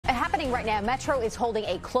happening right now. Metro is holding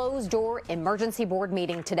a closed-door emergency board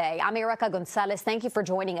meeting today. I'm Erica Gonzalez. Thank you for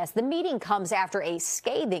joining us. The meeting comes after a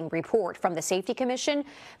scathing report from the Safety Commission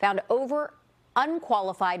found over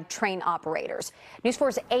unqualified train operators. News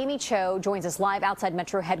 4's Aimee Cho joins us live outside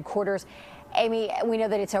Metro headquarters. Aimee, we know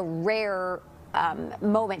that it's a rare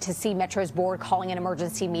moment to see Metro's board calling an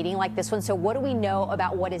emergency meeting like this one. So what do we know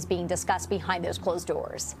about what is being discussed behind those closed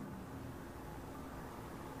doors?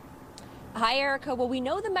 Hi, Erica. Well, we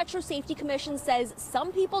know the Metro Safety Commission says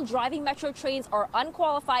some people driving Metro trains are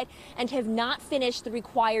unqualified and have not finished the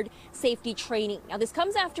required safety training. Now, this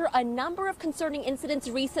comes after a number of concerning incidents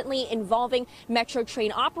recently involving Metro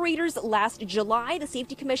train operators. Last July, the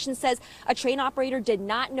Safety Commission says a train operator did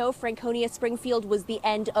not know Franconia Springfield was the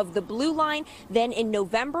end of the blue line. Then in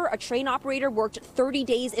November, a train operator worked 30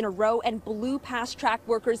 days in a row and blew past track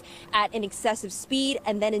workers at an excessive speed.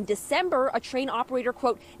 And then in December, a train operator,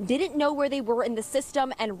 quote, didn't know where they were in the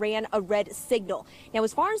system and ran a red signal. Now,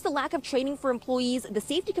 as far as the lack of training for employees, the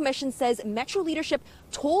Safety Commission says Metro leadership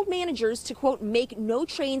told managers to, quote, make no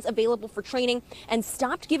trains available for training and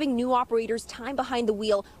stopped giving new operators time behind the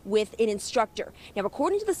wheel with an instructor. Now,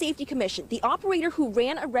 according to the Safety Commission, the operator who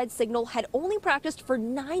ran a red signal had only practiced for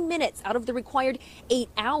 9 minutes out of the required 8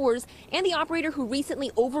 hours, and the operator who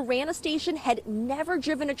recently overran a station had never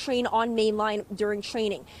driven a train on mainline during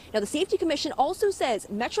training. Now, the Safety Commission also says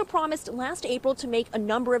Metro promised last April to make a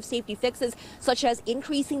number of safety fixes, such as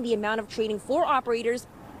increasing the amount of training for operators.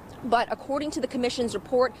 But according to the Commission's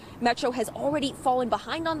report, Metro has already fallen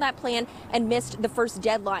behind on that plan and missed the first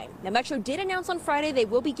deadline. Now, Metro did announce on Friday they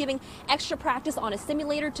will be giving extra practice on a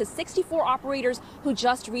simulator to 64 operators who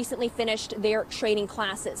just recently finished their training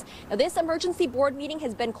classes. Now, this emergency board meeting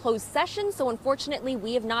has been closed session, so unfortunately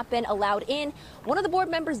we have not been allowed in. One of the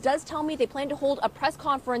board members does tell me they plan to hold a press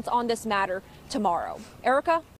conference on this matter tomorrow. Erica?